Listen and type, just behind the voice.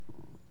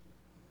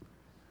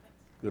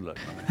Good luck,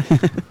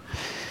 Mike.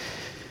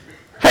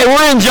 Hey,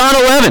 we're in John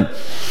 11,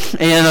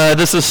 and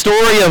this is a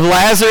story of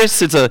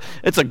Lazarus.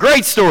 It's a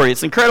great story.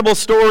 It's an incredible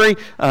story.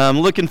 I'm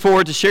looking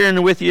forward to sharing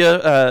it with you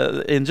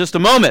in just a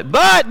moment.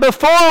 But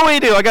before we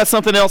do, I got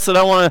something else that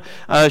I want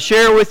to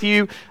share with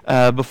you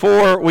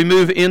before we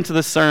move into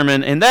the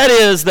sermon, and that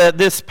is that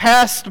this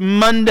past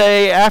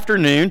Monday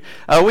afternoon,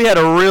 we had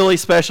a really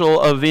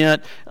special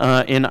event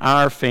in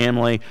our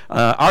family.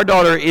 Our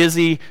daughter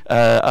Izzy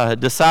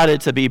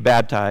decided to be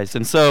baptized,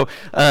 and so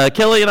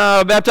Kelly and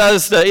I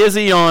baptized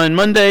Izzy on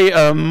Monday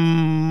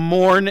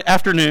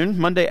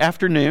afternoon,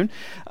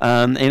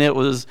 and it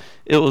was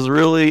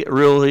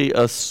really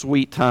a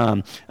sweet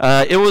time.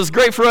 It was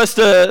great for us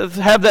to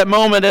have that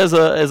moment as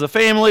a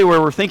family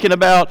where we're thinking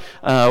about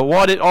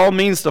what it all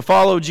means to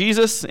follow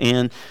Jesus,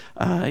 and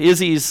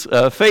Izzy's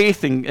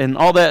faith and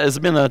all that has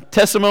been a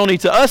testimony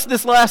to us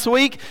this last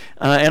week,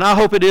 and I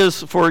hope it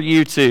is for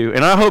you too.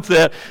 And I hope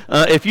that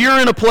if you're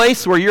in a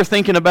place where you're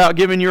thinking about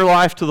giving your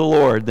life to the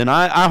Lord, then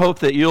I hope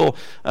that you'll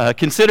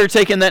consider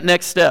taking that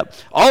next step.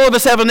 All of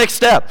us have a next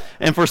step,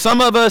 and for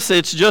some of us,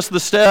 it's just the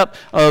step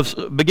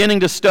of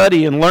beginning to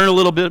study and learn a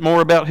little bit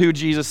more about who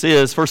Jesus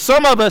is. For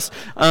some of us,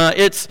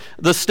 it's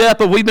the step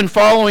of we've been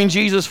following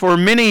Jesus for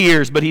many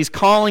years, but He's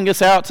calling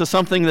us out to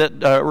something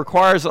that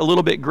requires a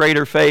little bit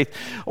greater faith.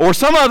 Or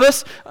some of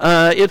us,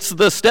 it's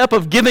the step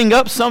of giving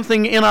up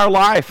something in our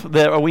life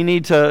that we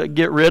need to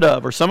get rid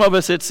of. Or some of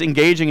us, it's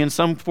engaging in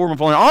some form of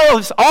following.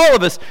 All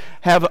of us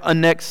have a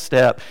next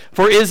step.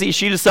 For Izzy,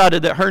 she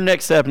decided that her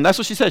next step, and that's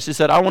what she said. She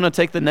said, I want to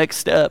take the next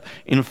step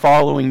in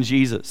following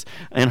Jesus.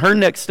 And her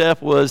next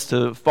step was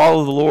to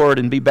follow the Lord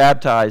and be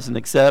baptized and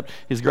accept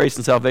His grace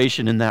and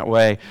salvation in that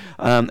way.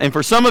 And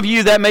for some of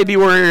you, that may be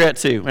where you're at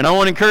too. And I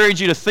want to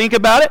encourage you to think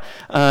about it,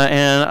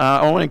 and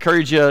I want to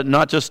encourage you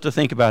not just to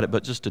think about it,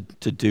 but just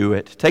to do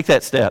it. Take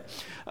that step.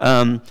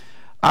 I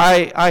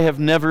have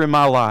never in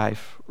my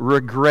life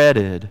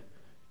regretted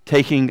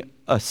taking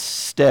a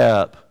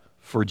step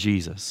for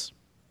Jesus.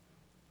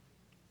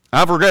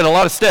 I've regretted a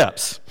lot of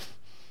steps,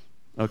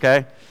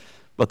 okay?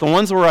 But the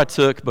ones where I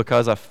took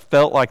because I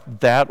felt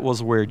like that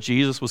was where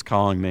Jesus was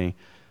calling me,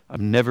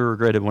 I've never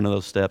regretted one of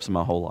those steps in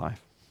my whole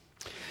life.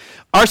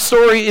 Our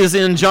story is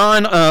in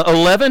John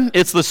 11.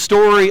 It's the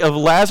story of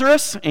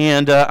Lazarus,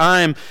 and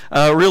I'm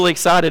really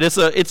excited.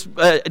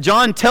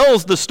 John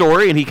tells the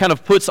story, and he kind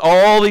of puts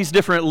all these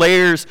different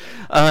layers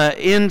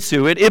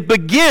into it. It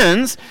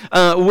begins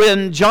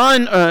when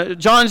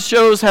John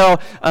shows how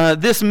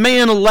this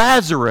man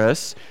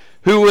Lazarus,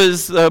 who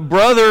was the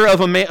brother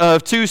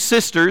of two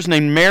sisters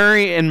named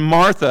Mary and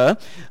Martha,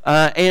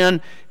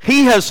 and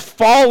he has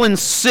fallen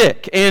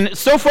sick. And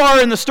so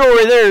far in the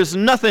story, there's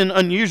nothing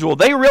unusual.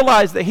 They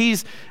realize that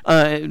he's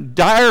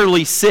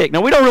direly sick. Now,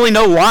 we don't really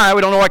know why.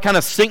 We don't know what kind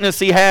of sickness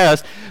he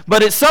has,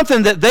 but it's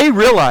something that they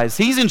realize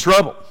he's in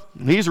trouble.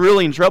 He's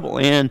really in trouble,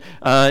 and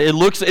it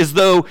looks as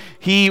though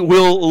he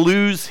will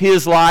lose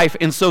his life.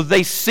 And so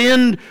they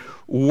send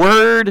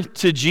word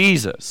to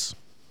Jesus.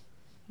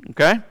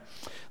 Okay?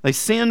 They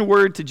send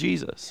word to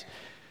Jesus.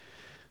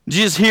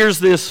 Jesus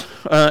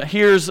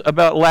hears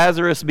about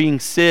Lazarus being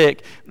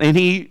sick, and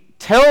he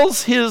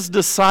tells his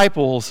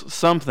disciples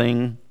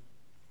something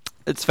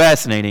that's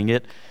fascinating.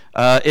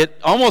 It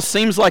almost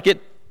seems like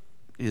it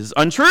is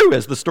untrue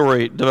as the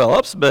story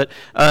develops, but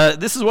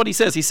this is what he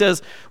says. He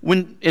says,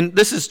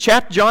 this is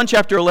John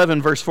chapter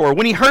 11, verse 4.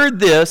 When he heard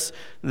this,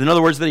 in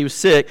other words, that he was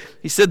sick,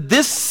 he said,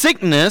 "This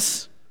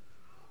sickness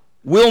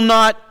will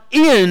not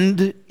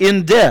end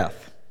in death."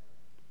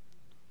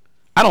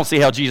 I don't see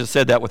how Jesus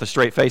said that with a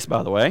straight face,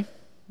 by the way,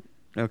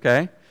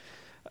 okay?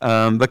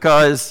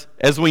 Because,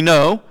 as we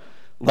know,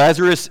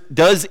 Lazarus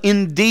does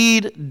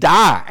indeed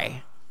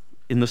die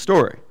in the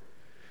story.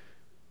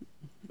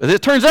 But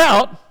it turns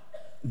out,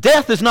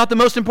 death is not the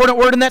most important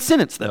word in that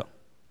sentence, though.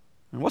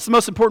 And what's the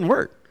most important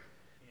word?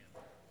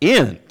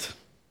 End.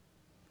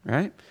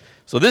 Right?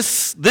 So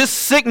this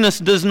sickness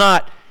does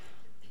not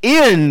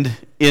end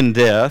in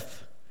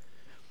death,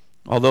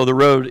 although the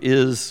road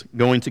is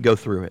going to go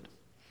through it.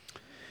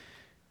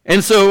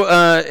 And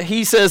so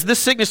he says, this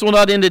sickness will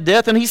not end in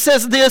death. And he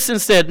says this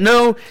instead,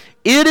 no,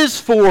 it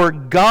is for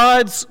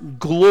God's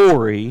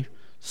glory,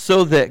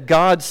 so that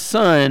God's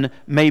Son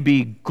may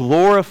be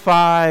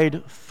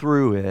glorified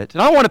through it.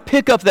 And I want to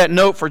pick up that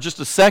note for just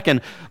a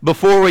second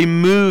before we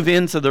move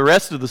into the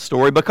rest of the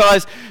story,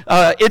 because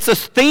it's a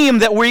theme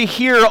that we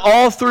hear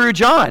all through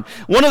John.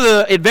 One of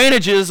the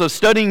advantages of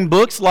studying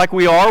books like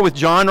we are with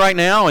John right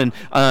now, and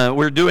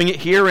we're doing it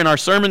here in our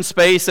sermon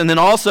space, and then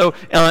also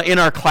in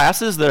our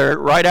classes that are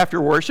right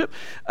after worship,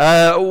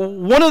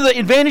 one of the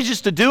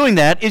advantages to doing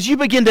that is you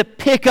begin to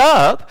pick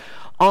up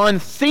on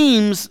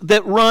themes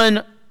that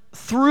run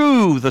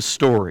through the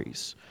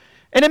stories.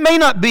 And it may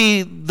not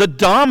be the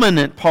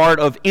dominant part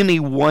of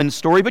any one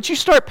story, but you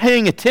start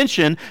paying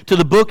attention to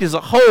the book as a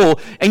whole,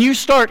 and you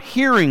start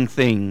hearing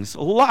things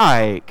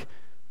like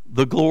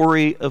the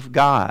glory of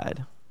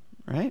God,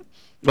 right?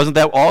 Wasn't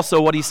that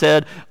also what he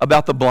said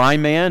about the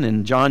blind man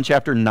in John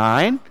chapter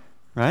 9,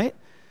 right?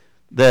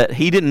 that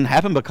he didn't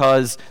happen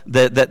because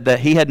that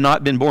he had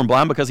not been born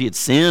blind because he had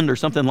sinned or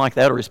something like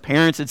that, or his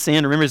parents had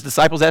sinned. Remember his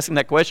disciples asking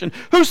that question,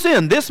 who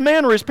sinned, this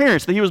man or his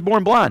parents, that he was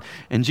born blind?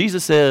 And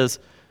Jesus says,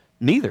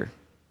 neither,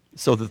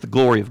 so that the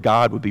glory of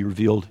God would be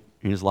revealed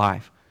in his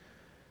life.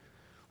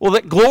 Well,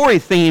 that glory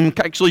theme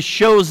actually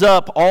shows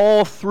up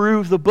all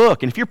through the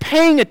book. And if you're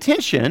paying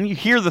attention, you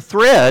hear the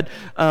thread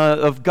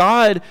of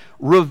God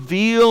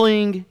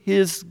revealing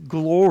his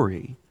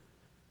glory.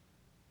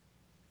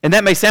 And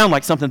that may sound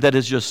like something that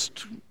is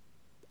just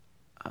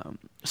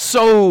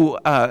so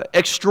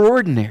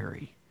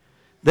extraordinary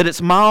that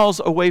it's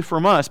miles away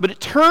from us. But it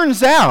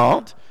turns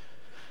out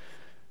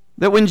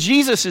that when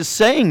Jesus is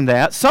saying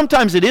that,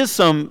 sometimes it is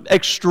some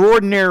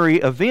extraordinary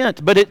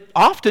event, but it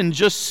often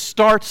just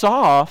starts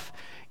off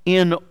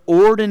in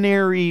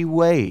ordinary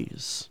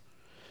ways.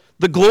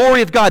 The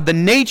glory of God, the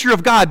nature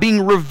of God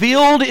being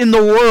revealed in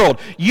the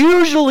world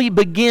usually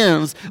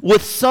begins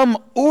with some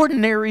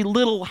ordinary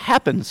little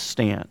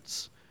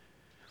happenstance.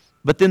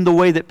 But then the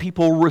way that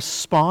people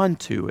respond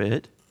to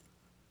it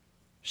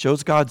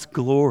shows God's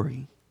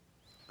glory.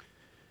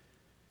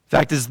 In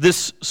fact, as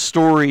this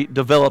story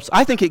develops,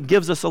 I think it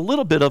gives us a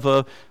little bit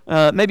of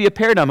maybe a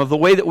paradigm of the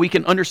way that we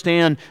can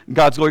understand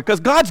God's glory. Because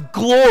God's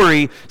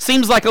glory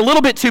seems like a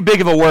little bit too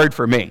big of a word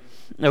for me.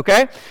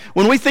 Okay?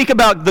 When we think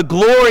about the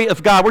glory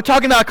of God, we're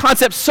talking about a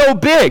concept so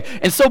big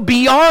and so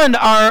beyond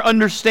our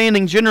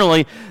understanding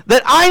generally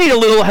that I need a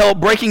little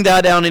help breaking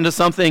that down into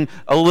something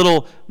a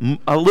little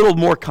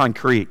more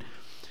concrete.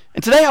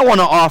 And today I want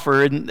to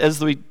offer, and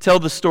as we tell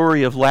the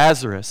story of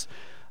Lazarus,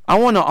 I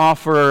want to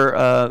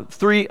offer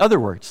three other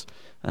words,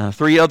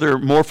 three other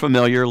more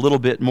familiar, a little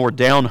bit more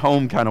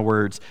down-home kind of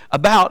words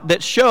about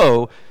that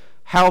show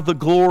how the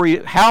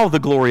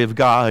glory of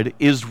God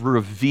is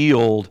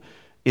revealed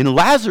in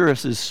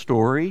Lazarus'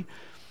 story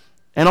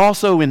and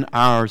also in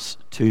ours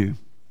too.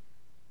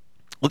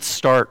 Let's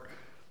start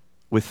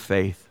with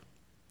faith.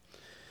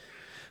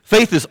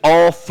 Faith is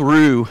all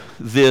through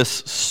this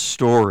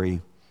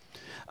story.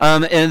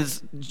 And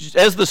as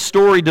the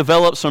story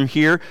develops from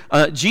here,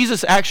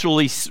 Jesus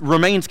actually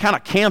remains kind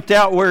of camped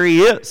out where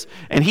he is.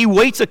 And he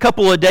waits a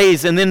couple of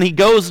days, and then he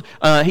goes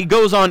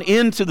on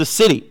into the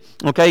city.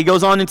 Okay, he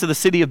goes on into the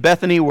city of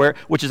Bethany,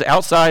 which is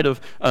outside of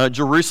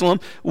Jerusalem,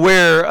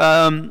 where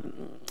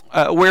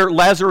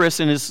Lazarus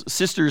and his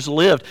sisters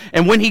lived.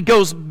 And when he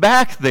goes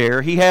back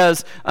there, he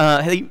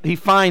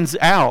finds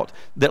out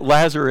that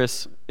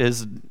Lazarus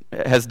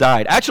has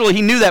died. Actually,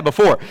 he knew that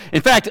before.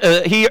 In fact,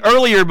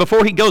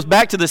 before he goes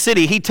back to the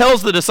city, he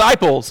tells the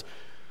disciples,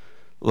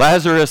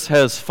 Lazarus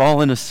has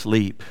fallen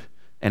asleep,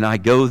 and I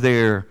go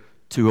there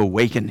to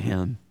awaken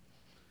him.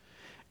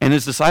 And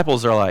his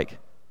disciples are like,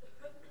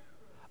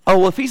 oh,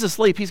 well, if he's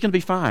asleep, he's going to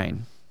be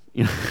fine.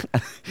 You know,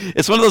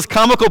 it's one of those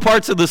comical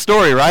parts of the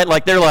story, right?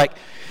 Like they're like,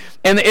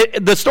 and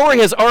the story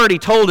has already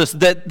told us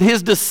that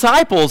his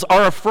disciples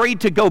are afraid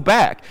to go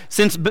back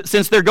since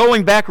they're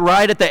going back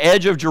right at the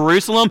edge of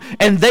Jerusalem,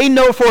 and they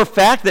know for a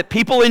fact that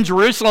people in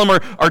Jerusalem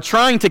are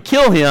trying to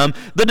kill him.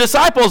 The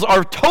disciples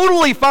are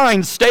totally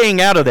fine staying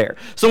out of there.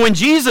 So when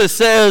Jesus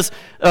says,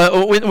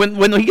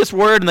 when he gets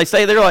word and they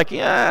say, they're like,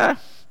 yeah,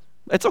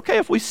 it's okay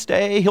if we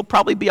stay. He'll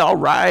probably be all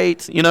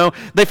right. You know,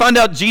 they find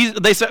out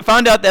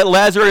that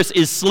Lazarus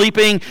is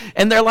sleeping,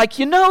 and they're like,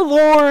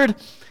 Lord,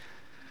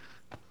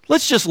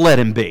 let's just let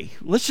him be.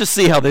 Let's just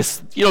see how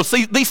this,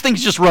 see, these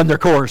things just run their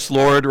course,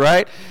 Lord,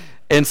 right?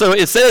 And so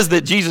it says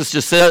that Jesus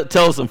just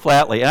tells them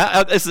flatly.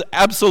 This is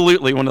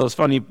absolutely one of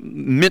those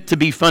meant to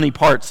be funny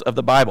parts of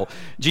the Bible.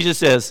 Jesus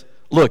says,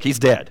 look, he's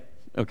dead,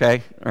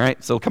 okay? All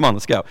right, so come on,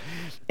 let's go.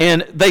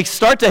 And they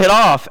start to head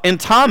off, and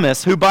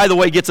Thomas, who, by the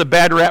way, gets a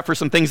bad rap for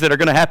some things that are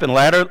going to happen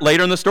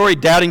later in the story,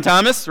 doubting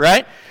Thomas,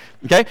 right?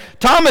 Okay?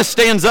 Thomas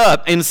stands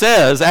up and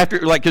says,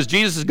 because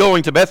Jesus is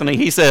going to Bethany,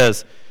 he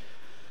says,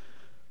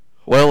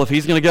 well, if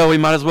he's going to go, we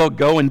might as well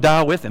go and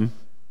die with him.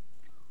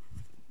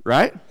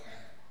 Right?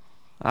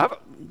 I've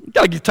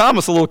got to give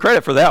Thomas a little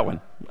credit for that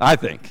one, I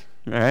think.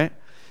 All right?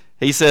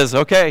 He says,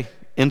 okay,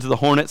 into the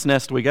hornet's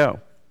nest we go.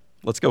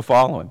 Let's go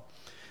follow him.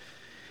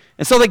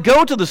 And so they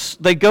go to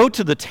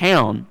the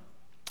town,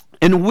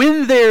 and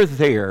when they're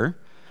there,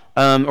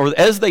 or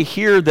as they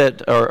hear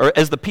that, or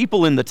as the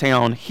people in the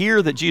town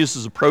hear that Jesus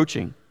is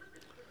approaching,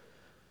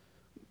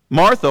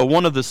 Martha,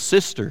 one of the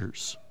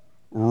sisters,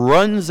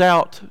 runs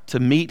out to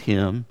meet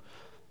him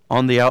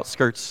on the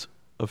outskirts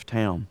of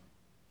town.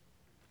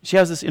 She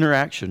has this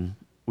interaction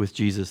with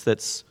Jesus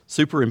that's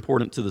super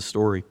important to the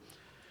story.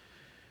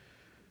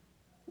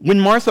 When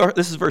Martha,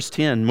 this is verse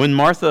 10,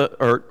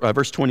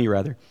 verse 20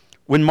 rather,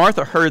 when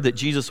Martha heard that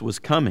Jesus was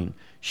coming,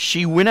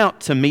 she went out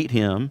to meet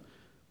him,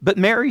 but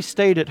Mary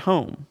stayed at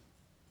home.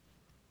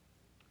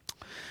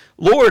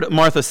 Lord,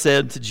 Martha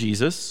said to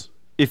Jesus,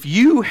 if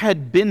you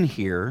had been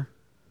here,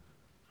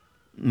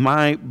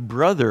 my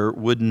brother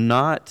would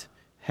not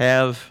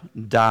have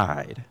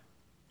died.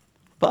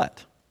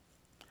 But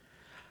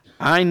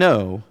I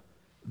know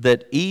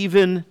that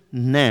even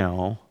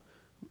now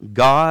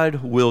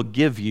God will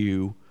give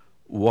you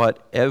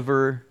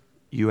whatever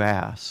you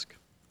ask.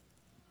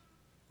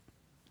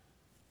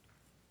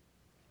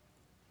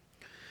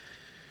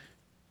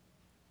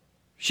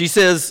 She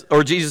says,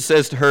 or Jesus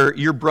says to her,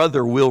 "Your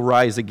brother will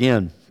rise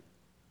again."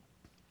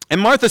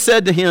 And Martha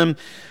said to him,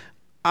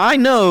 "I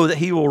know that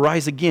he will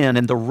rise again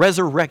in the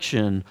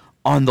resurrection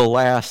on the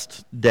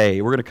last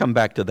day." We're going to come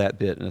back to that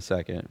bit in a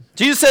second.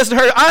 Jesus says to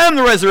her, "I am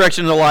the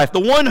resurrection and the life. The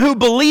one who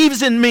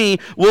believes in me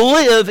will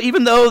live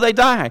even though they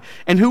die.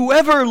 And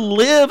whoever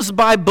lives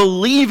by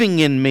believing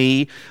in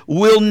me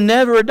will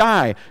never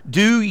die."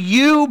 Do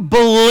you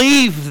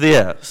believe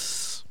this?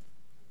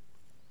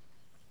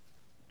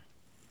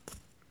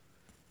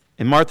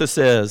 And Martha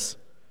says,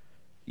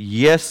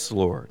 "Yes,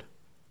 Lord.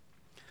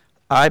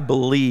 I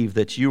believe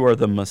that you are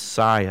the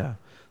Messiah,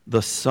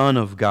 the Son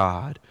of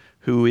God,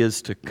 who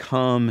is to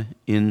come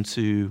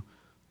into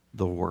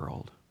the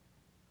world."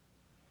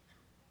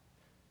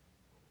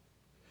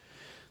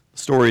 The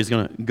story is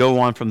going to go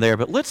on from there,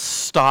 but let's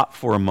stop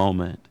for a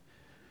moment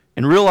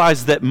and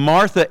realize that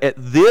Martha, at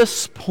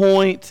this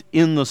point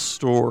in the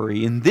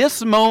story, in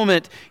this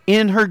moment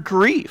in her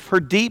grief, her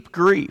deep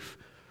grief,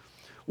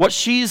 what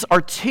she's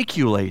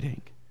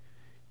articulating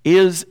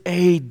is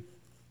a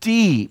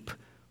deep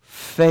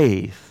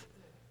faith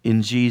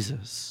in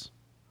Jesus.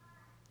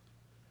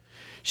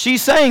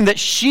 She's saying that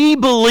she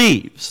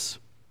believes,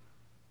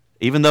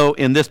 even though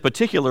in this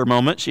particular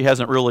moment she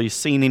hasn't really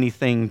seen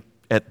anything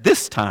at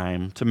this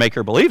time to make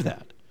her believe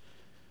that.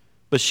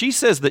 But she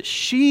says that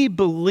she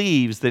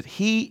believes that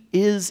he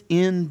is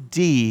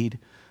indeed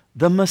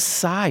the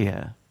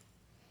Messiah.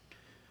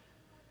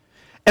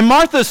 And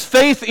Martha's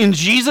faith in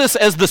Jesus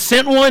as the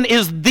sent one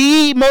is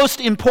the most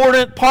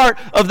important part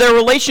of their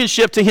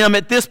relationship to him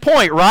at this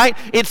point, right?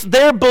 It's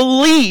their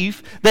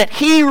belief that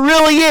he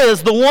really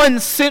is the one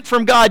sent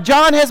from God.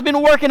 John has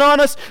been working on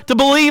us to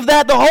believe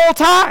that the whole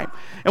time.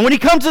 And when he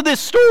comes to this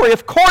story,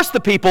 of course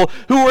the people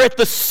who are at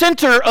the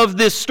center of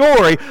this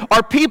story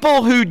are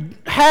people who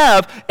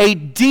have a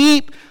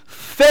deep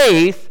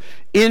faith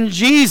in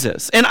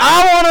Jesus. And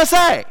I want to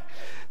say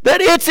that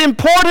it's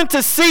important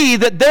to see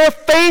that their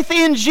faith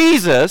in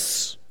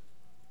Jesus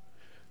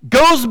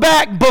goes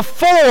back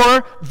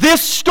before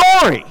this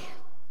story.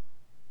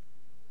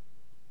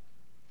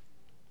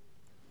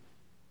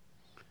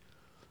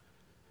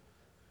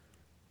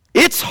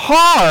 It's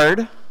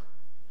hard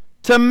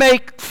to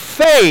make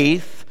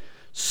faith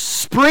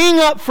spring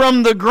up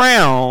from the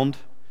ground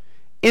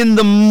in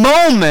the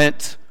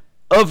moment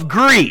of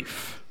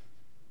grief.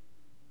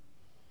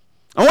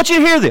 I want you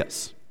to hear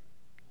this.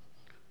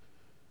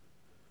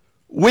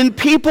 When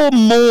people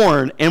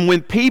mourn and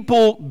when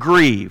people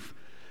grieve,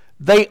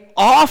 they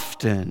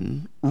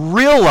often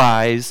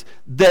realize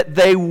that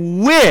they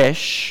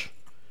wish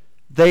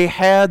they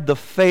had the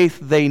faith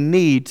they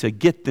need to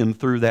get them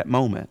through that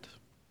moment.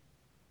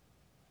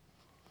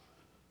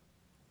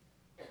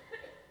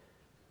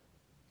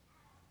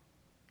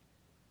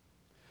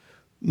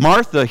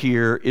 Martha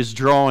here is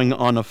drawing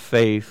on a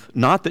faith,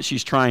 not that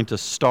she's trying to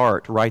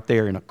start right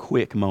there in a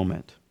quick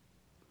moment.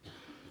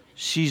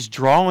 She's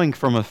drawing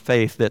from a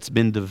faith that's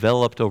been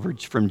developed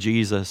from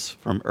Jesus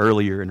from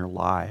earlier in her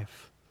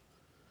life.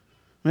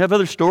 We have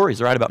other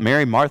stories, right, about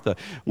Mary and Martha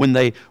when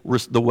the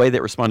way they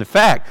responded. In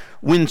fact,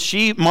 when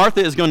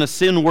Martha is going to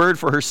send word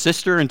for her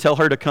sister and tell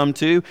her to come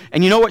too,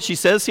 and you know what she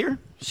says here?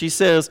 She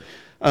says,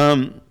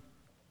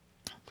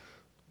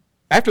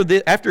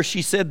 after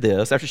she said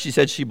this, after she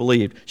said she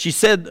believed, she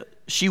said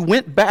she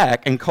went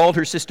back and called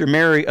her sister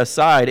Mary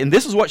aside, and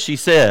this is what she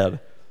said: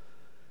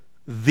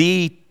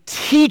 "The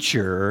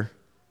teacher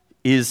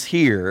is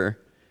here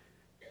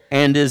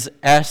and is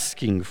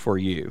asking for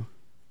you."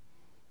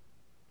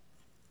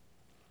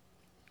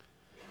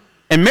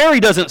 And Mary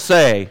doesn't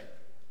say,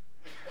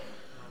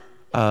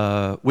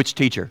 "Which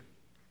teacher?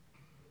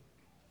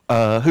 Who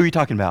are you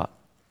talking about?"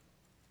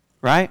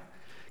 Right?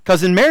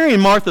 Because in Mary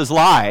and Martha's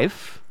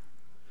life,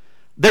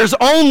 there's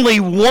only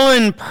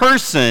one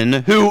person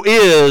who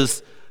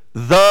is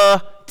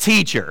the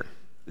teacher.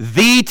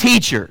 The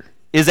teacher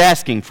is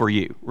asking for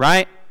you,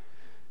 right?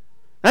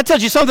 That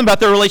tells you something about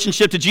their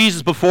relationship to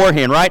Jesus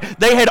beforehand, right?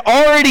 They had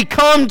already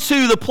come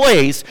to the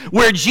place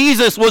where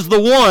Jesus was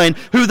the one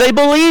who they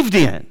believed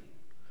in.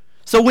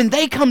 So when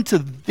they come to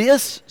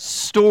this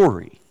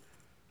story,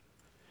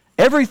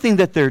 everything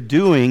that they're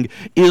doing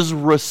is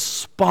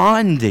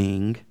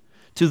responding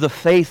to the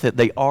faith that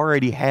they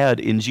already had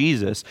in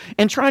Jesus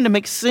and trying to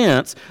make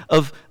sense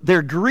of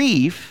their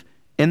grief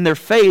and their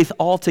faith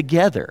all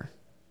together.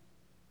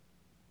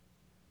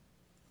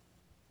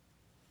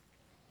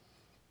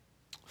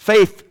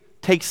 Faith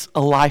takes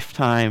a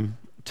lifetime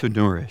to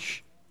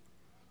nourish.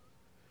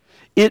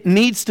 It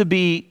needs to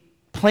be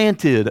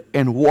planted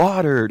and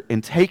watered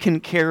and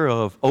taken care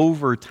of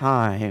over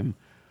time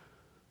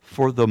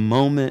for the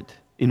moment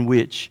in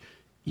which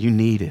you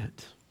need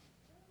it.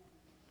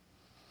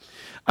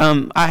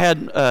 I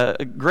had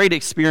a great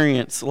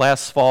experience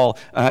last fall.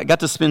 I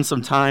got to spend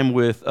some time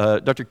with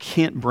Dr.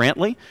 Kent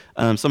Brantley.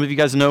 Some of you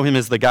guys know him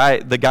as the guy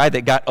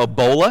that got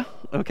Ebola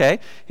okay?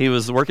 He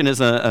was working as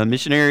a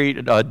missionary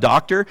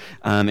doctor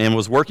and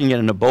was working at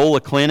an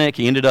Ebola clinic.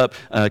 He ended up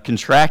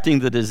contracting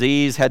the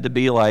disease, had to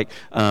be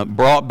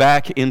brought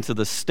back into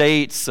the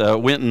States,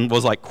 went and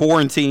was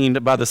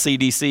quarantined by the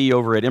CDC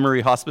over at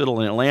Emory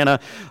Hospital in Atlanta.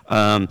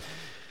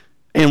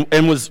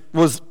 And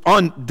was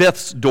on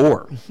death's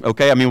door,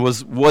 okay? I mean,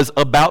 was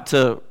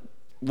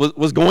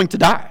going to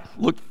die.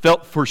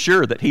 Felt for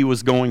sure that he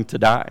was going to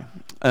die.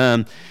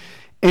 I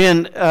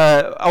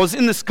was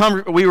in this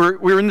we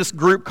were in this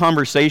group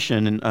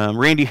conversation, and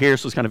Randy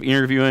Harris was kind of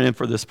interviewing him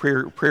for this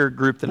prayer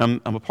group that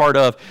I'm a part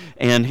of,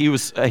 and he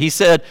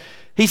said,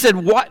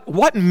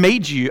 what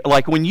made you,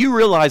 when you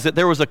realized that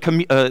there was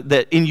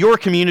that in your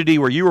community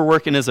where you were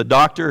working as a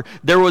doctor,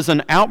 there was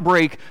an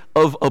outbreak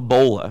of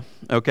Ebola,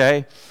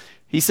 okay?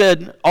 He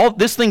said,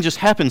 this thing just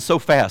happened so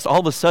fast. All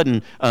of a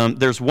sudden,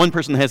 there's one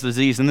person that has the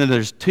disease, and then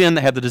there's 10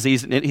 that have the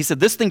disease. And he said,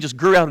 this thing just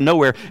grew out of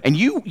nowhere. And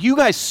you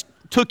guys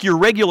took your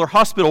regular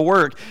hospital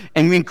work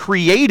and then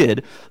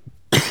created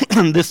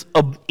this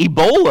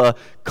Ebola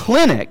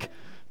clinic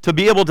to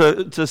be able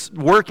to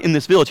work in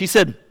this village. He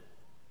said,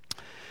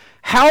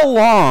 how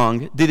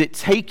long did it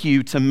take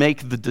you to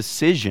make the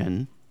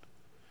decision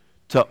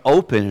to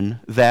open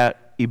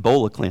that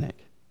Ebola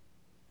clinic?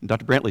 And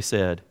Dr. Brantley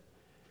said,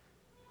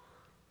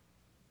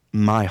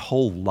 my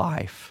whole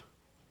life.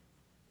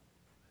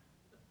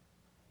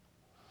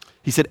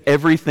 He said,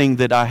 everything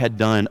that I had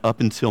done up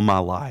until my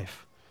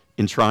life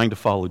in trying to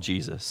follow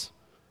Jesus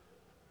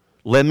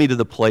led me to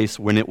the place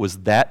when it was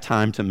that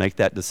time to make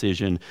that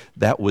decision.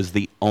 That was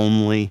the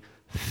only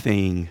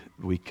thing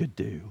we could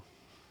do.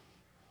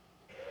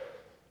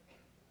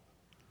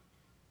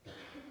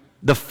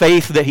 The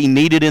faith that he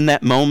needed in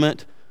that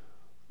moment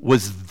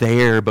was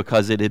there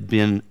because it had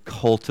been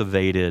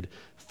cultivated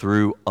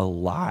through a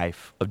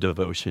life of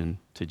devotion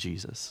to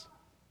Jesus.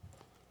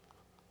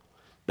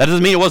 That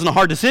doesn't mean it wasn't a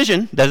hard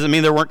decision. That doesn't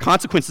mean there weren't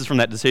consequences from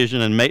that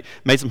decision and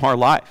made some hard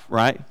life,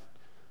 right?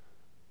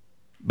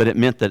 But it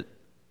meant that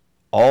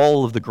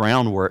all of the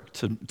groundwork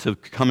to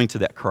coming to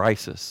that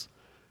crisis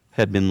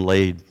had been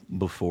laid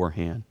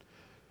beforehand.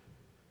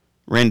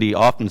 Randy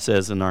often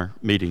says in our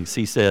meetings,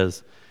 he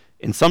says,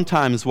 and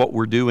sometimes what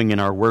we're doing in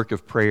our work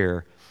of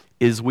prayer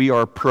is we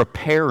are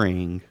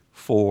preparing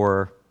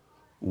for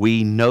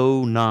we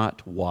know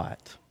not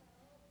what.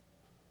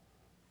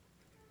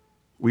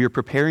 We are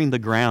preparing the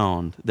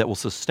ground that will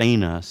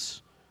sustain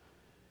us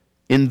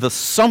in the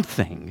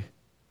something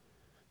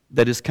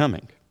that is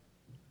coming.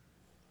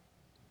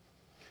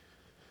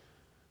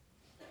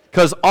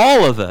 Because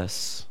all of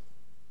us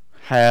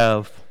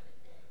have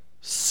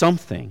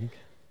something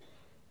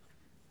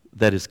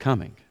that is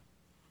coming.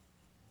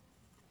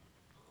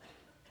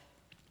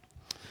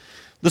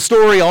 The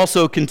story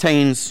also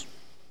contains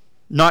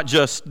not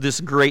just this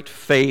great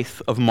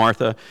faith of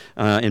Martha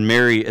and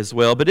Mary as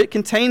well, but it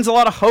contains a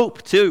lot of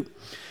hope too.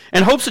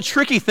 And hope's a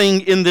tricky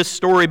thing in this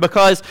story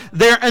because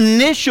their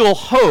initial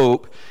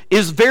hope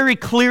is very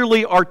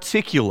clearly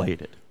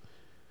articulated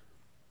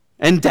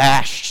and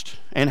dashed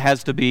and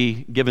has to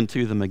be given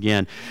to them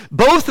again.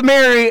 Both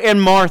Mary and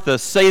Martha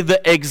say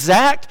the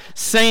exact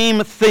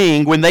same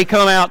thing when they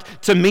come out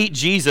to meet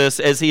Jesus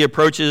as he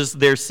approaches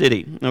their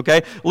city.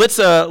 Okay, let's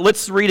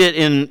read it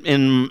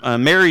in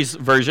Mary's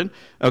version.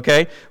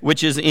 Okay,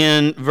 which is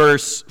in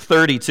verse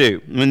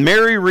 32. When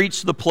Mary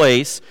reached the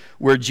place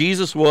where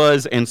Jesus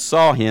was and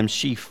saw him,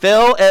 she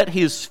fell at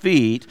his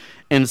feet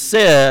and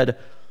said,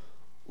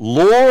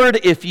 "Lord,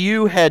 if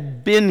you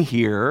had been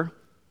here,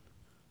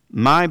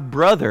 my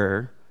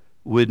brother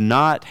would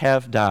not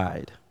have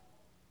died."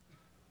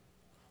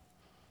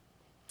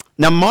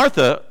 Now,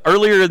 Martha,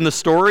 earlier in the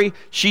story,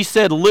 she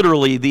said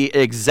literally the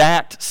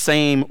exact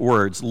same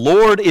words.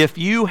 "Lord, if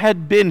you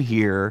had been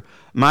here,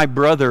 my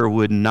brother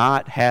would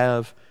not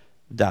have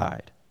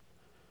died."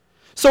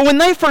 So when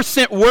they first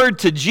sent word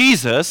to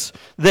Jesus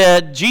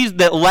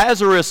that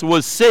Lazarus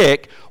was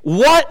sick,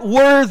 what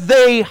were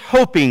they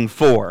hoping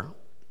for?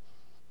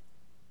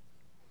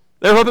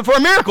 They were hoping for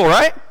a miracle,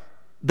 right?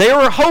 They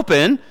were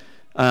hoping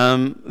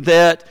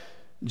that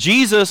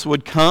Jesus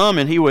would come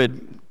and he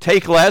would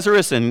take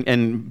Lazarus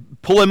and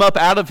pull him up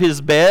out of his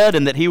bed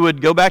and that he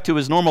would go back to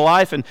his normal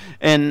life.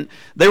 And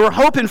they were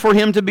hoping for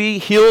him to be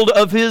healed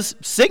of his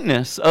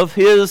sickness, of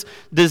his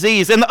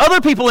disease. And the other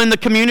people in the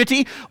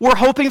community were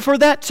hoping for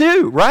that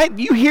too, right?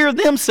 You hear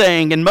them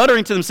saying and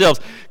muttering to themselves,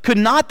 could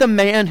not the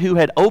man who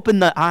had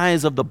opened the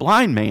eyes of the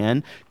blind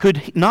man,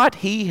 could not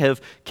he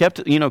have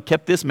kept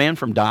this man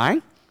from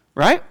dying,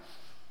 right?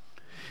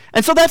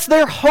 And so that's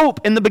their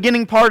hope in the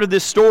beginning part of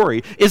this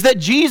story, is that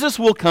Jesus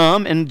will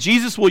come and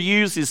Jesus will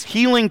use his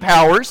healing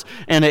powers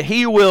and that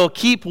he will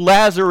keep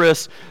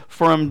Lazarus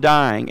from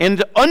dying. And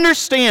to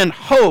understand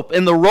hope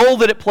and the role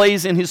that it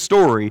plays in his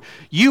story,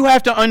 you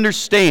have to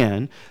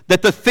understand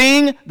that the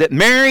thing that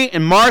Mary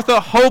and Martha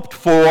hoped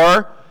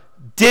for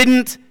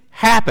didn't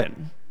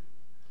happen.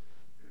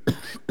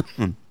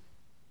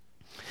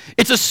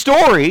 It's a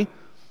story,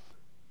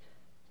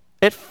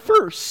 at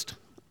first,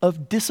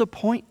 of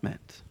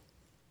disappointment.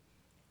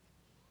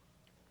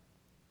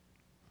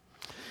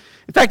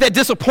 In fact, that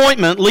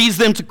disappointment leads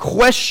them to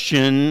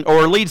question,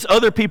 or leads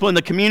other people in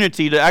the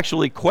community to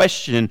actually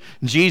question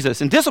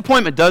Jesus. And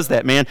disappointment does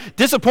that, man.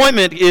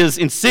 Disappointment is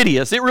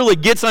insidious. It really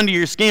gets under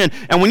your skin.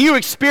 And when you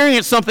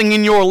experience something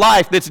in your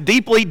life that's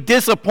deeply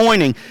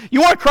disappointing, you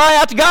want to cry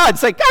out to God and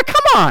say, God,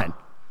 come on.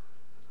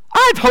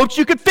 I've hoped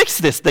you could fix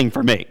this thing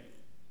for me.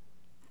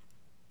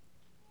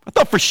 I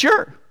thought for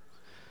sure.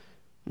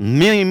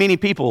 Many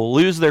people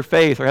lose their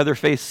faith or have their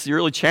faith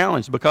severely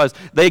challenged because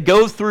they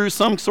go through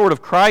some sort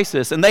of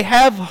crisis and they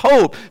have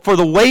hope for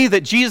the way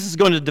that Jesus is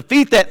going to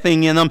defeat that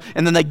thing in them,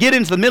 and then they get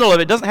into the middle of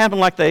it. It doesn't happen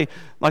like they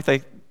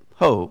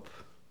hope.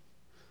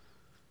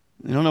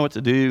 They don't know what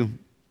to do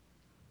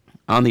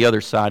on the other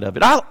side of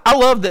it. I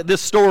love that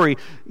this story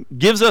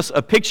gives us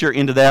a picture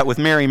into that with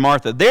Mary and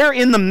Martha. They're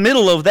in the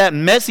middle of that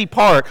messy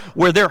part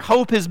where their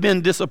hope has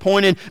been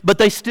disappointed, but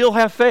they still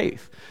have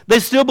faith. They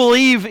still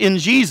believe in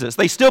Jesus.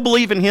 They still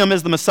believe in him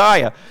as the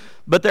Messiah,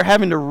 but they're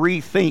having to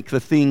rethink the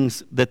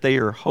things that they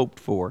are hoped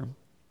for.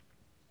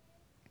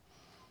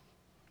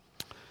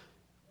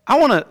 I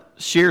want to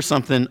share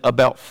something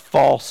about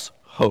false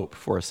hope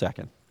for a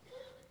second.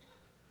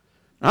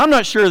 I'm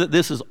not sure that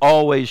this is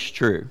always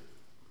true,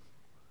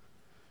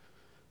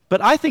 but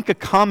I think a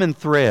common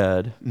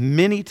thread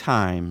many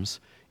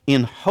times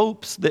in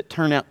hopes that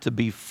turn out to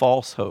be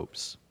false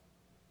hopes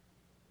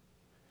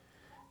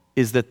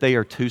is that they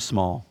are too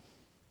small.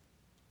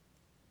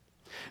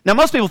 Now,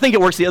 most people think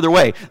it works the other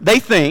way. They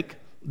think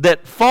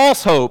that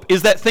false hope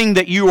is that thing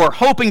that you are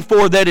hoping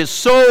for that is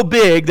so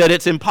big that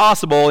it's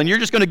impossible, and you're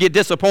just going to get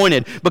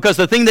disappointed because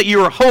the thing that you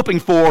were hoping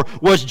for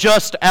was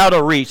just out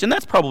of reach. And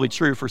that's probably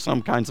true for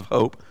some kinds of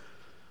hope.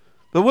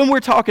 But when we're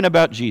talking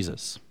about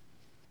Jesus,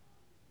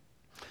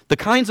 the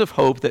kinds of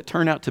hope that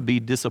turn out to be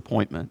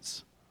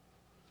disappointments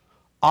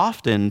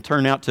often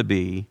turn out to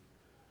be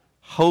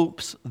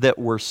hopes that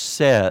were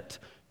set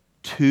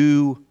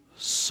too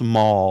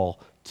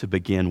small to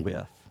begin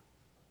with.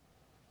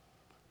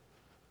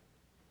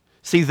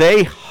 See,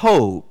 they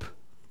hope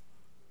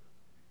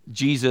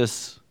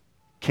Jesus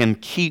can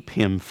keep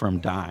him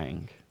from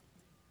dying.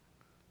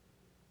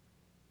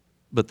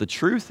 But the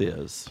truth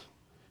is,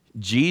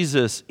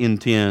 Jesus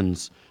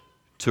intends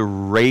to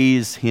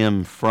raise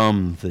him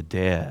from the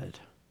dead.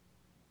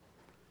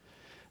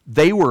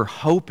 They were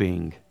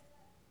hoping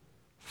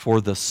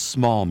for the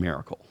small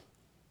miracle.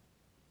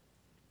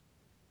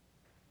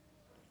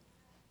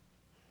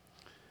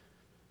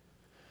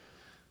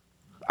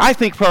 I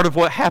think part of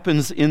what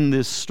happens in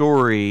this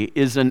story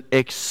is an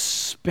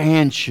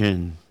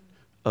expansion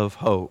of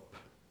hope.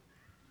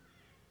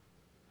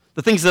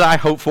 The things that I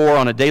hope for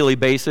on a daily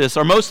basis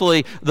are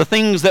mostly the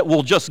things that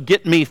will just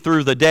get me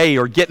through the day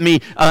or get me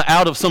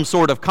out of some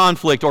sort of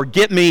conflict or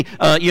get me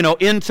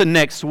into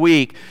next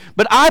week.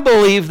 But I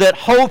believe that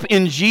hope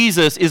in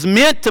Jesus is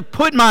meant to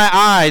put my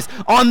eyes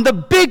on the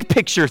big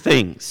picture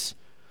things,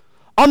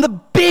 on the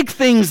big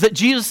things that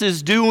Jesus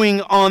is doing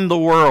in the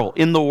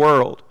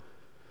world.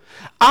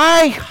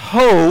 I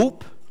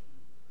hope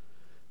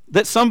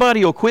that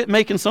somebody will quit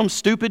making some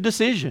stupid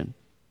decision.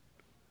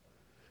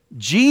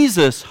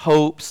 Jesus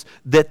hopes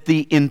that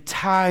the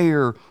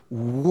entire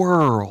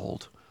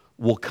world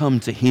will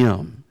come to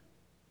him.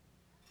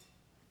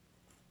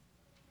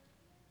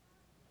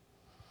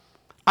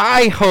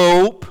 I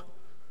hope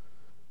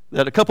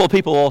that a couple of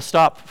people will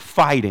stop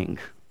fighting.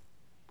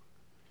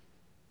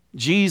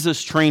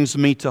 Jesus trains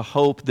me to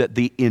hope that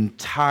the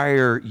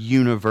entire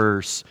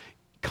universe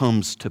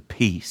comes to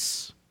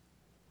peace.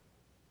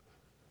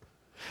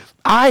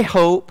 I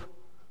hope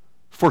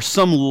for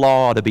some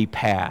law to be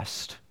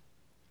passed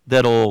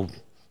that'll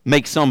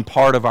make some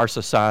part of our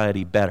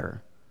society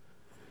better.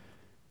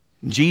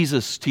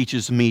 Jesus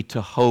teaches me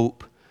to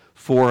hope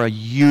for a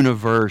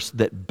universe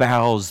that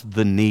bows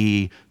the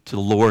knee to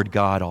Lord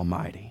God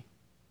Almighty.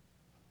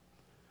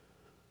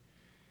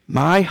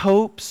 My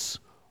hopes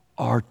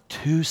are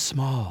too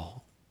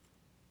small.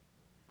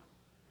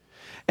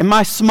 And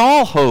my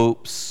small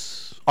hopes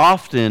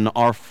often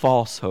are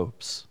false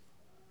hopes.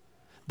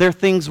 They're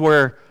things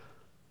where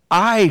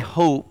I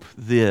hope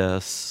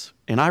this,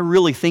 and I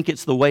really think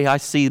it's the way I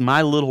see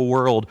my little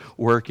world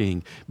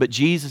working, but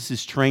Jesus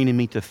is training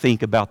me to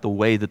think about the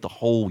way that the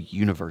whole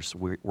universe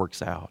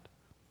works out.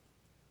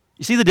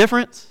 You see the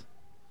difference?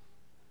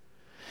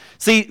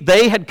 See,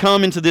 they had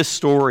come into this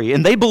story,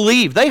 and they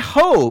believed, they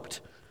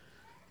hoped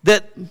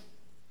that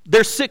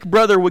their sick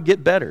brother would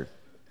get better.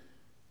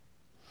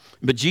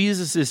 But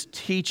Jesus is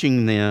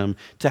teaching them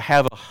to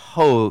have a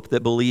hope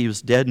that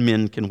believes dead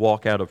men can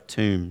walk out of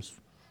tombs.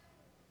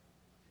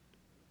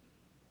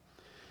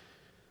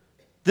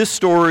 This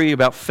story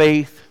about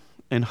faith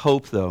and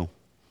hope, though,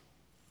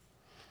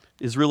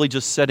 is really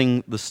just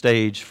setting the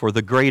stage for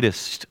the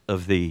greatest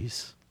of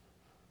these.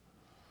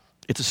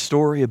 It's a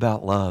story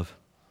about love.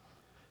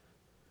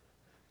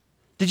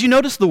 Did you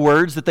notice the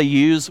words that they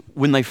use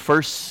when they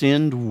first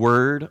send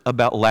word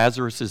about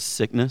Lazarus'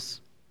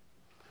 sickness?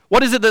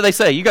 What is it that they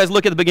say? You guys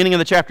look at the beginning of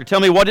the chapter. Tell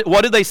me,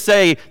 what did they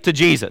say to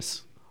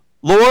Jesus?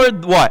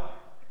 Lord, what?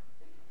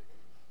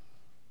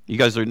 You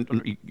guys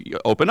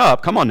open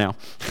up. Come on now.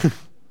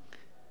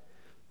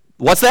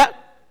 What's that?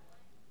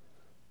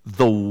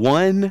 The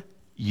one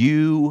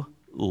you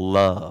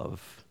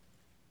love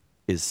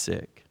is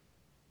sick.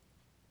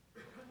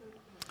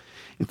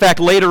 In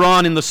fact, later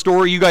on in the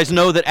story, you guys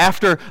know that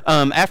after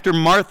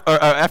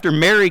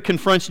Mary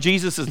confronts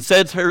Jesus and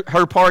says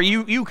her part,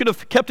 you could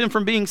have kept him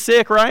from being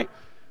sick, right?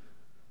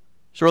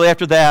 Shortly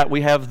after that,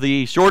 we have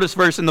the shortest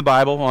verse in the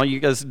Bible. All you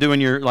guys doing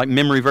your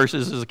memory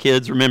verses as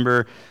kids,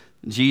 remember,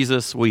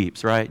 Jesus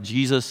weeps, right?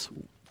 Jesus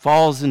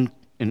falls and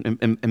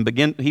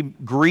he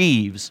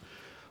grieves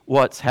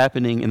what's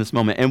happening in this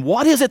moment. And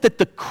what is it that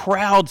the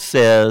crowd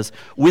says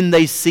when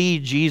they see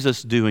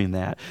Jesus doing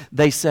that?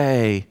 They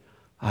say,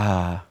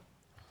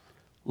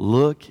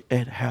 look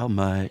at how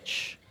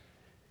much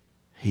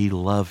he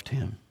loved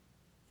him.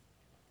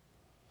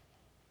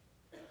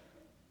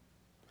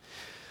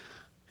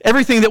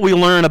 Everything that we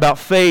learn about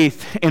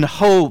faith and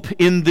hope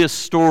in this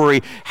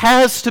story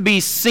has to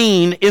be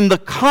seen in the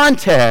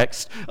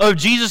context of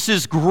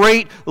Jesus'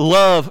 great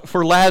love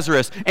for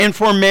Lazarus and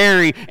for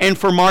Mary and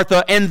for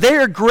Martha and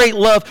their great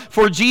love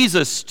for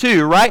Jesus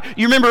too, right?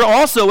 You remember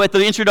also at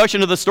the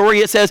introduction of the story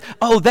it says,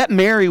 that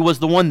Mary was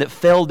the one that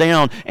fell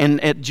down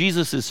and at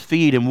Jesus'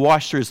 feet and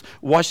washed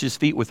his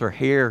feet with her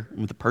hair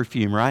with the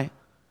perfume, right?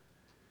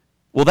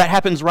 Well, that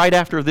happens right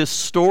after this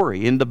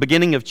story. In the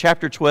beginning of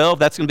chapter 12,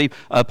 that's going to be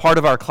a part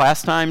of our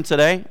class time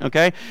today,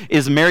 okay,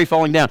 is Mary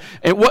falling down.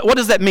 And what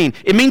does that mean?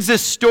 It means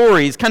this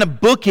story is kind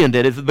of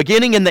bookended at the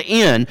beginning and the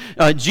end.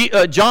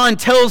 John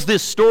tells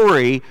this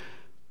story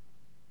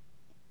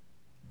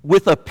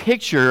with a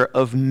picture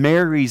of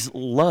Mary's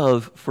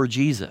love for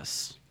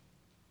Jesus.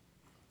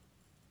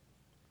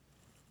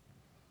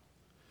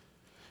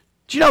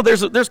 Do you know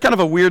there's kind of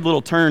a weird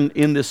little turn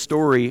in this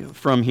story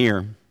from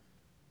here?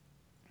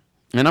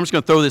 And I'm just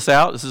going to throw this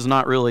out. This is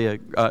not really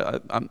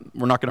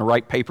we're not going to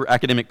write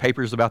academic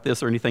papers about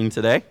this or anything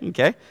today,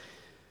 okay?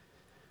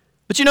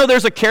 But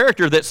there's a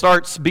character that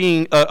starts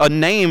being a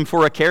name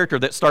for a character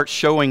that starts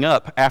showing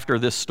up after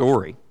this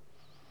story.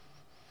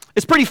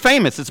 It's pretty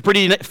famous. It's a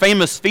pretty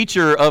famous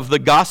feature of the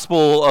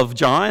Gospel of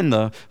John,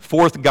 the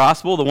fourth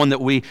Gospel, the one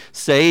that we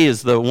say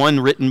is the one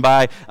written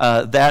by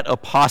that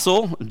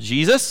apostle,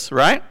 Jesus,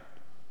 right?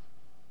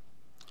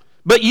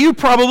 But you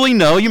probably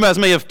know, you guys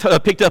may have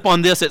picked up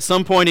on this at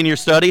some point in your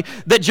study,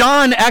 that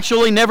John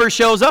actually never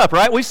shows up,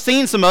 right? We've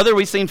seen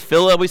we've seen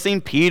Philip, we've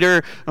seen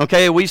Peter,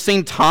 okay, we've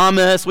seen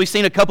Thomas, we've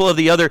seen a couple of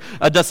the other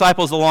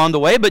disciples along the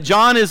way, but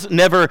John is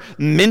never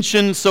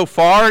mentioned so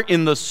far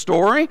in the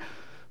story.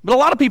 But a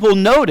lot of people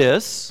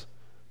notice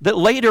that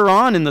later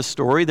on in the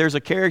story, there's a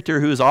character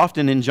who is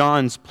often in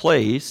John's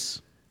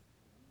place.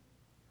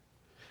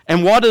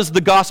 And what does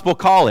the gospel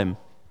call him?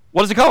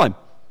 What does it call him?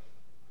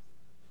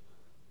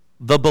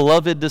 The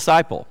beloved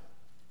disciple.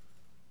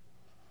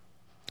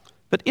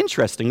 But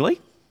interestingly,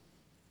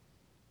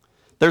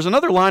 there's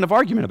another line of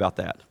argument about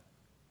that.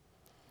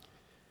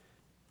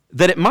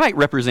 That it might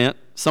represent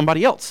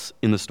somebody else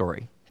in the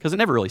story, because it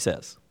never really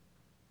says.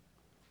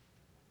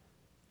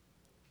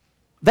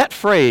 That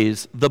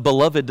phrase, the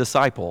beloved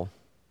disciple,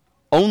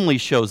 only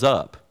shows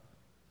up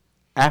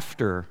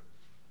after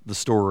the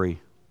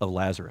story of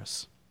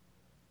Lazarus.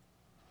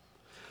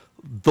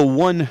 The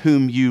one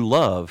whom you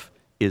love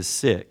is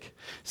sick.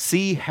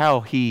 See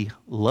how he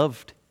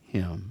loved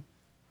him.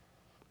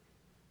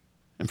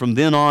 And from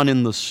then on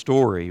in the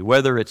story,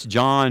 whether it's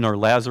John or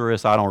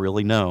Lazarus, I don't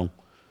really know.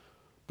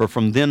 But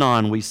from then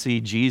on, we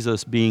see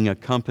Jesus being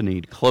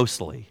accompanied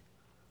closely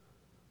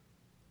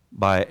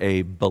by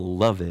a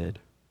beloved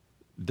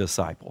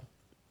disciple.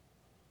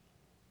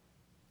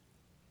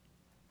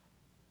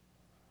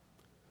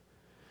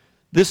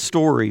 This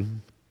story,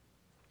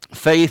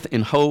 faith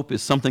and hope,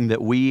 is something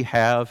that we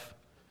have.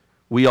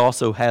 We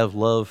also have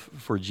love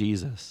for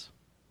Jesus.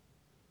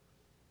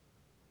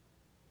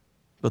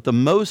 But the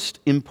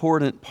most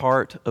important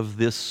part of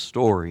this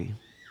story,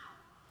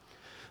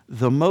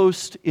 the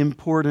most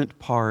important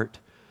part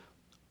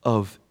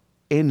of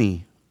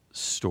any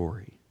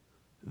story,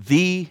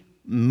 the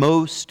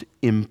most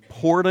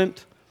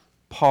important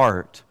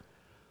part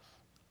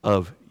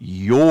of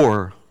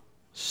your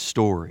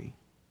story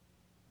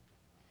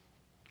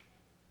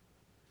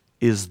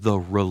is the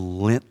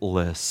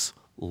relentless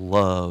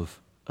love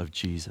of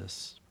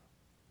Jesus.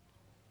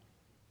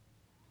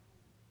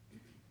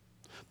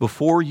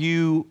 Before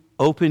you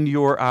open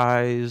your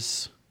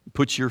eyes,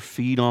 put your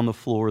feet on the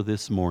floor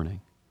this morning,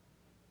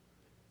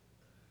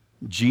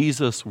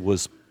 Jesus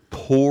was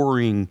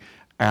pouring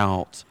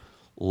out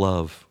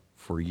love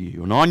for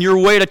you. And on your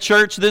way to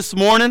church this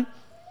morning,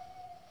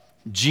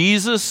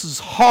 Jesus'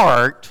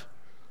 heart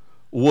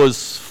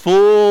was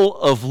full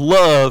of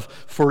love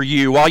for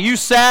you. While you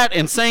sat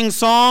and sang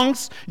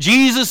songs,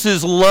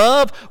 Jesus'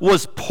 love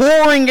was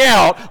pouring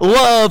out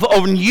love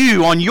on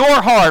you, on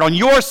your heart, on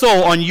your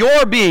soul, on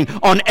your being,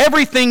 on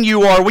everything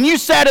you are. When you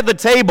sat at the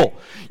table,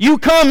 you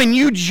come and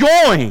you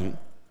join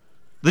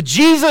the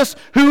Jesus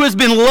who has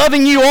been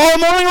loving you all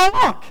morning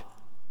long.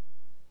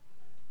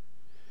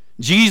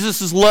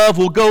 Jesus' love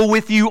will go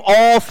with you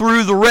all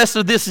through the rest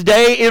of this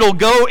day. It'll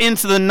go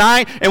into the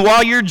night, and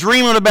while you're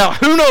dreaming about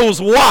who knows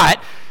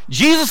what,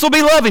 Jesus will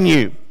be loving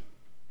you.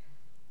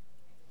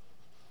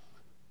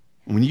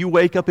 When you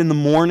wake up in the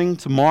morning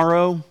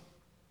tomorrow,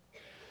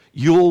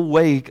 you'll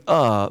wake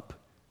up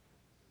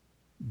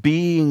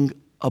being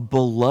a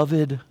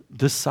beloved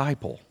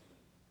disciple.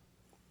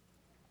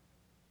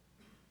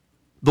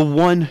 The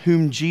one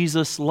whom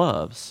Jesus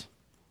loves.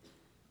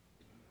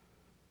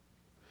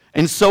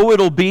 And so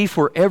it'll be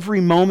for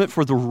every moment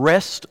for the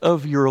rest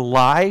of your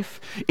life,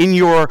 in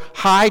your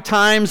high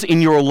times,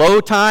 in your low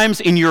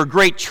times, in your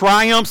great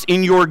triumphs,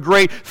 in your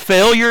great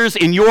failures,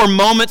 in your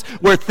moments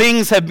where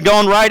things have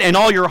gone right and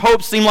all your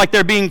hopes seem like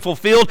they're being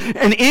fulfilled,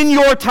 and in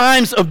your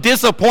times of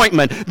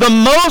disappointment. The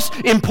most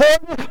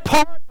important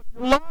part of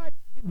your life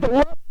is the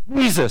love of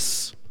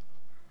Jesus.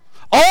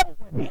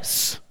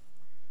 Always.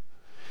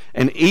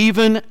 And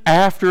even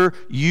after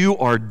you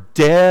are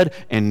dead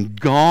and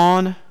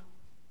gone,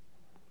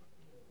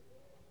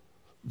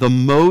 the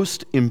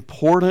most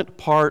important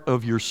part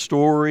of your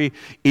story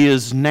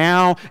is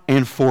now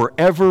and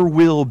forever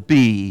will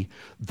be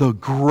the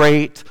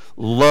great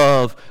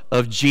love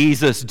of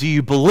Jesus. Do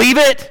you believe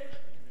it?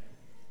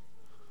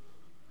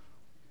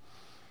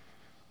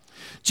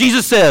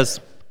 Jesus says,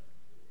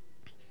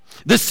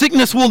 the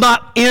sickness will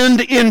not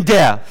end in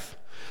death,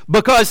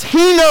 because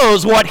he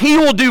knows what he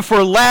will do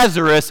for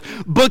Lazarus,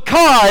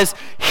 because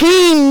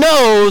he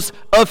knows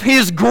of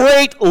his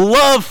great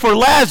love for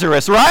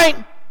Lazarus,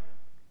 right?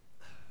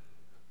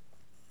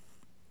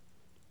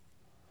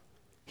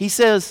 He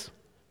says,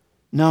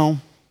 no,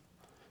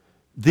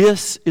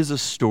 this is a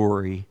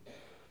story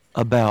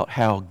about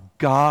how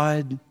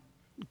God's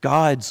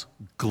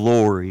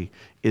glory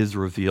is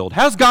revealed.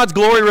 How's God's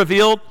glory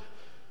revealed?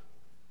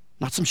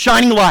 Not some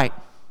shining light.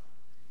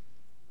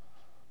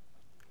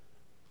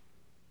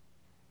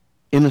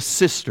 In a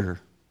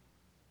sister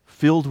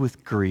filled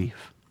with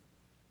grief,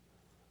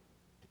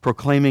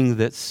 proclaiming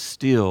that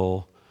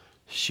still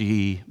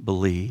she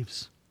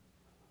believes.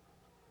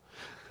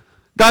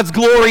 God's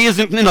glory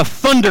isn't in a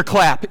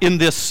thunderclap in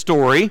this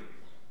story.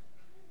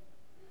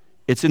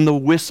 It's in the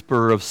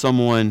whisper of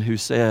someone who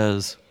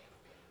says,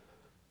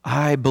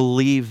 I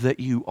believe that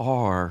you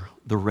are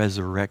the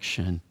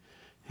resurrection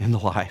and the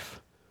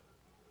life.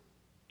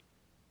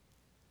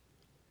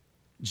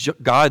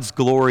 God's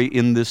glory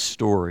in this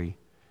story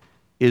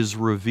is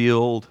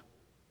revealed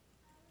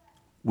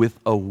with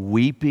a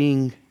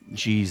weeping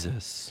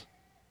Jesus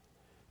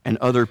and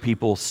other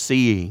people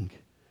seeing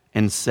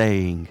and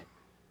saying,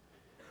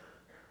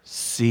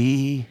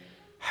 see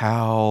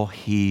how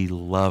he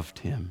loved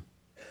him.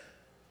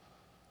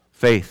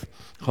 Faith,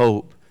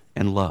 hope,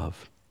 and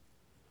love,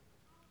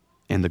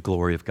 and the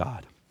glory of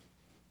God.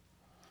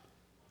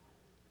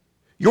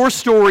 Your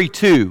story,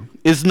 too,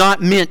 is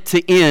not meant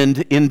to end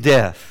in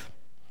death.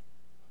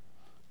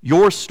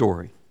 Your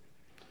story,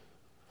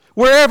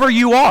 wherever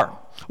you are,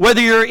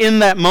 whether you're in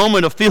that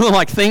moment of feeling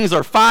like things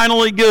are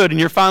finally good and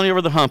you're finally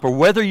over the hump, or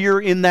whether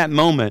you're in that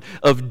moment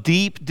of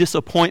deep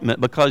disappointment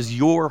because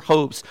your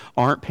hopes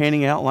aren't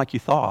panning out like you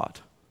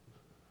thought,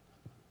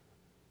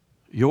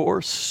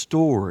 your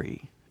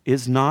story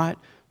is not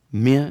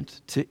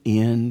meant to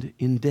end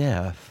in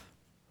death.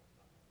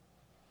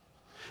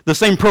 The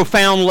same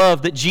profound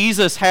love that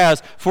Jesus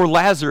has for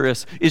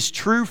Lazarus is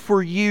true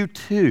for you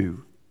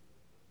too.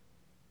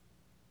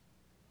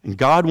 And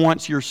God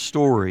wants your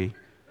story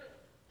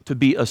to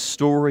be a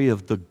story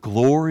of the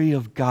glory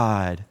of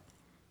God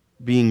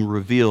being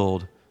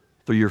revealed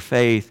through your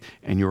faith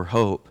and your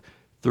hope,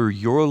 through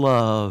your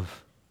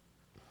love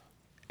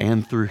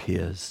and through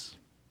His.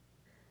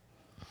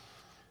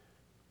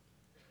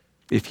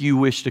 If you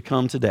wish to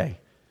come today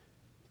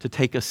to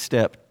take a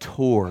step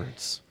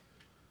towards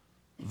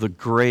the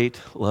great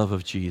love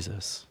of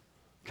Jesus,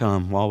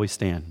 come while we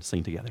stand and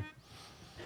sing together.